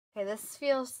Okay, this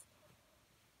feels,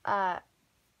 I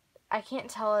can't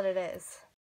tell what it is.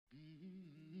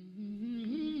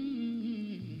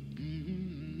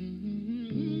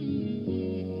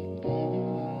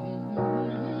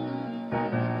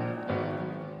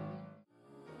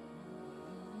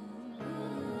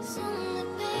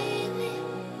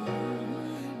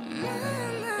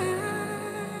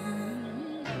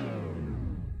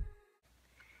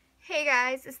 Hey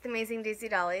guys, it's the Amazing Daisy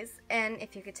Dollies, and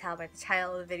if you could tell by the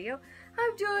title of the video,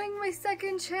 I'm doing my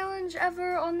second challenge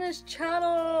ever on this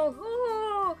channel.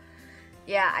 Ooh.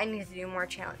 Yeah, I need to do more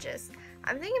challenges.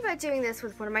 I'm thinking about doing this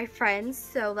with one of my friends,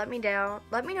 so let me know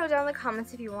down in the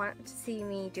comments if you want to see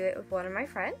me do it with one of my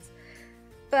friends.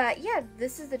 But yeah,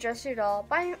 this is the Dress Your Doll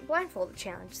blindfolded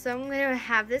challenge. So I'm going to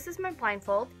have this as my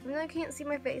blindfold. Even though I can't see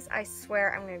my face, I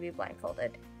swear I'm going to be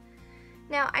blindfolded.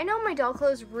 Now, I know my doll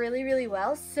clothes really, really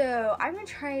well, so I'm going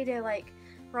to try to like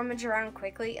rummage around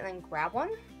quickly and then grab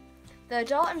one. The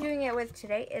doll I'm doing it with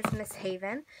today is Miss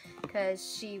Haven,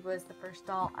 because she was the first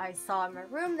doll I saw in my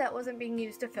room that wasn't being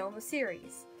used to film a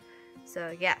series.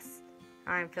 So yes,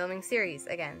 I'm filming series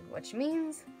again, which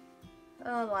means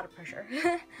a lot of pressure.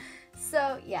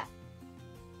 So yeah,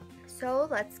 so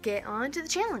let's get on to the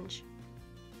challenge.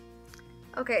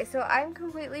 Okay, so I'm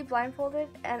completely blindfolded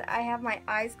and I have my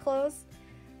eyes closed.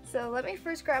 So let me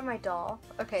first grab my doll.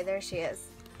 Okay, there she is.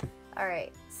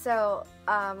 Alright, so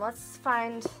let's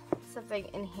find something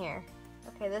in here.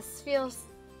 Okay, this feels,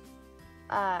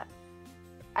 I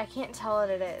can't tell what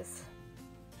it is.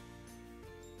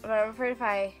 But I'm afraid if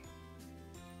okay,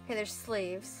 there's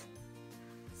sleeves.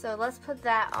 So let's put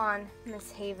that on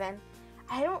Miss Haven.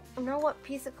 I don't know what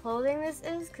piece of clothing this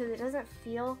is because it doesn't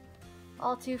feel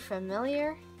all too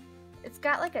familiar. It's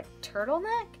got like a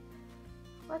turtleneck?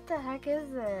 What the heck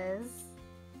is this?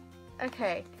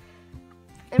 Okay.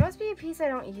 It must be a piece I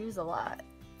don't use a lot.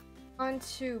 On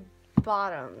to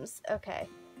bottoms. Okay.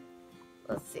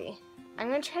 Let's see. I'm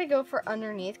going to try to go for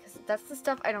underneath because that's the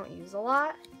stuff I don't use a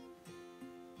lot.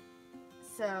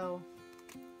 So,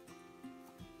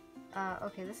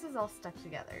 okay, this is all stuck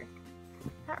together.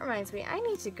 That reminds me, I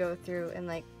need to go through and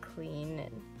like clean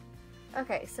and...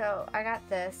 Okay, so I got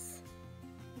this.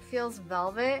 It feels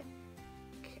velvet.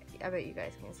 Okay, I bet you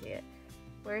guys can see it.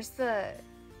 Where's the...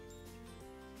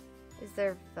 Is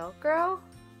there Velcro?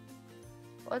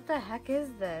 What the heck is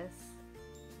this?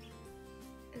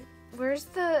 Where's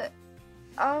the...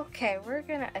 Okay, we're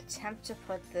gonna attempt to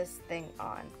put this thing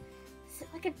on. Is it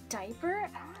like a diaper? I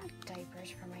don't have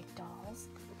diapers for my dolls.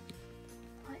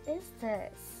 What is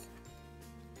this?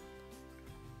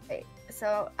 Wait,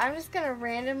 so I'm just gonna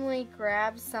randomly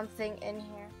grab something in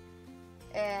here.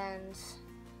 And,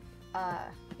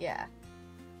 yeah.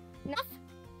 It's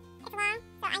long,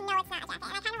 so I know it's not a jacket,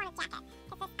 and I kind of want a jacket,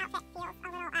 because this outfit feels a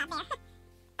little bare.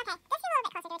 Okay, this is a little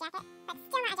bit closer to a jacket, but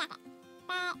still not a jacket.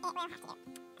 But it will have to do.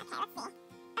 Okay, let's see.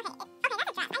 Okay, okay,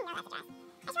 that's a dress. I know that's a dress.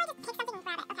 I just want to just take something and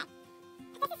grab it. Okay.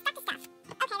 But this is stuck to stuff.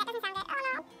 Okay, that doesn't sound good. Oh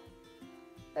no.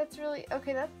 That's really,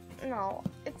 okay, no,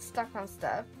 it's stuck on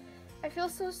stuff. I feel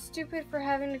so stupid for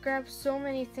having to grab so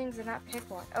many things and not pick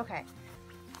one. Okay.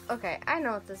 Okay, I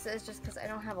know what this is just because I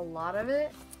don't have a lot of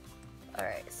it.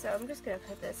 Alright, so I'm just going to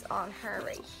put this on her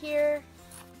right here.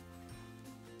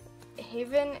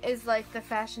 Haven is like the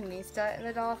fashionista in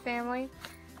the doll family.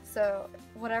 So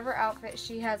whatever outfit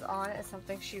she has on is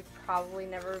something she'd probably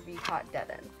never be caught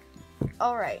dead in.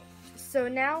 Alright, so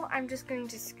now I'm just going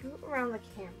to scoot around the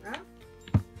camera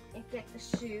and get the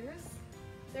shoes.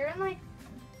 They're in like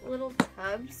little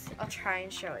tubs. I'll try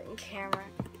and show it in camera.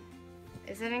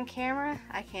 Is it in camera?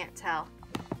 I can't tell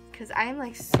because I'm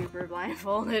like super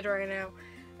blindfolded right now.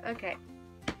 Okay,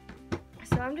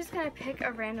 so I'm just gonna pick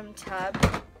a random tub.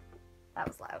 That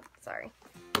was loud, sorry.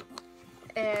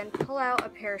 And pull out a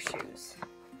pair of shoes.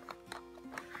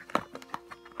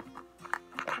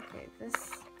 Okay,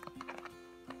 this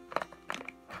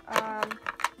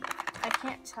I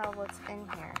can't tell what's in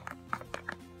here.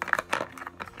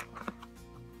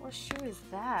 What shoe is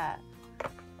that?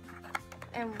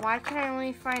 And why can I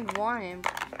only find one?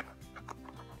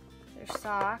 There's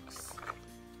socks.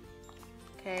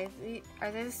 Okay,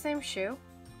 are they the same shoe?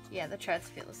 Yeah, the treads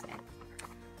feel the same.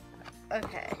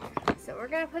 Okay, so we're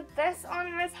gonna put this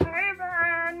on Miss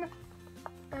Haven.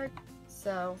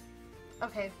 So,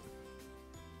 okay.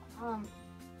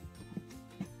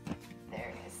 There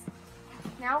it is.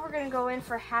 Now we're gonna go in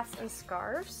for hats and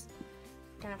scarves.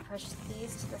 Gonna push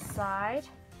these to the side.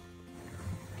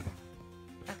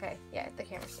 Okay, yeah, the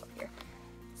camera's still here.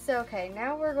 So, okay,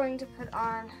 now we're going to put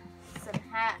on some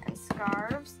hat and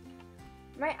scarves.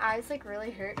 My eyes like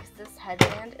really hurt because this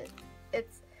headband,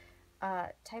 it's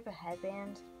type of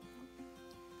headband.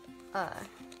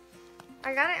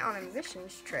 I got it on a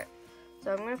missions trip.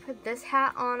 So I'm going to put this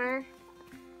hat on her.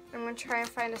 I'm going to try and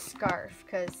find a scarf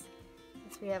because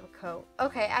since we have a coat.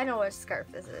 Okay, I know what scarf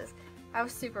this is. I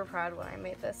was super proud when I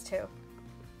made this too.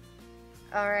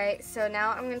 Alright, so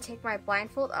now I'm going to take my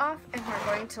blindfold off and we're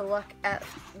going to look at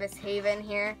Miss Haven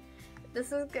here.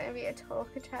 This is going to be a total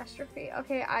catastrophe.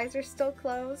 Okay, eyes are still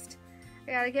closed.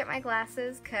 I gotta get my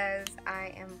glasses because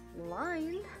I am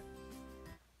blind.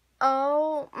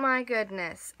 Oh my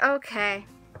goodness. Okay.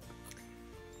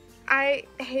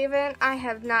 Haven, I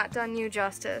have not done you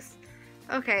justice.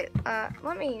 Okay,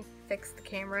 let me fix the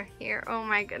camera here. Oh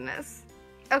my goodness.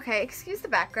 Okay, excuse the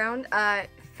background.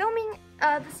 Filming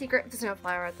The Secret of the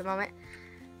Snowflower at the moment.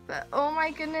 But oh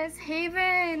my goodness,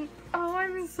 Haven! Oh,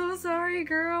 I'm so sorry,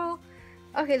 girl.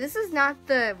 Okay, this is not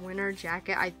the winter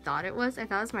jacket I thought it was. I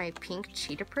thought it was my pink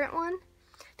cheetah print one.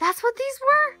 That's what these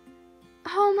were?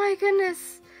 Oh my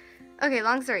goodness. Okay,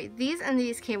 long story. These and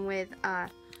these came with a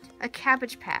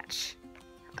Cabbage Patch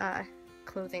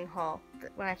clothing haul.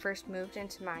 When I first moved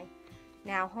into my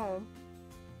now home,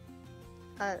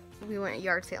 we went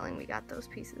yard sailing. We got those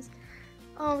pieces.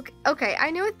 Oh, okay.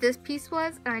 I knew what this piece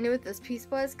was, and I knew what this piece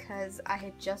was because I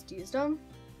had just used them.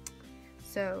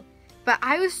 So, but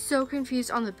I was so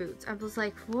confused on the boots. I was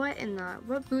like,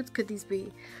 what boots could these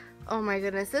be? Oh my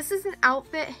goodness. This is an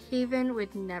outfit Haven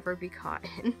would never be caught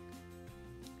in.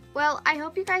 Well, I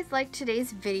hope you guys liked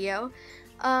today's video.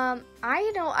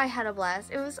 I know I had a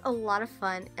blast. It was a lot of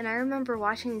fun, and I remember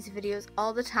watching these videos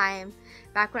all the time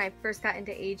back when I first got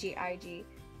into AGIG.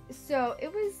 So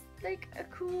it was like a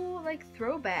cool like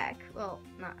throwback. Well,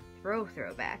 not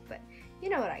throwback, but you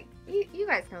know what you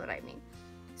guys know what I mean.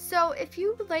 So if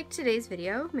you liked today's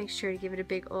video, make sure to give it a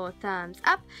big old thumbs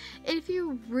up. And if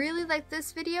you really like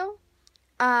this video,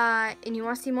 and you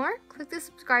want to see more, click the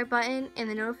subscribe button and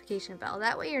the notification bell.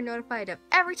 That way you're notified of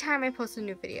every time I post a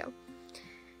new video.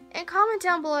 And comment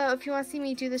down below if you want to see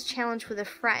me do this challenge with a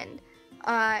friend.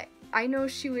 I know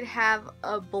she would have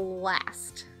a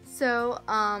blast. So,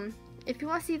 if you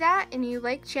want to see that and you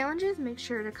like challenges, make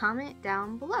sure to comment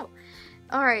down below.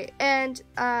 Alright, and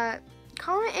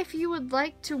comment if you would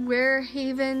like to wear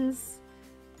Haven's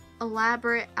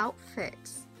elaborate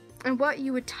outfits. And what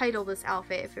you would title this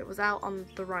outfit if it was out on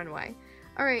the runway.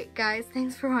 Alright guys,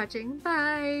 thanks for watching.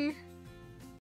 Bye!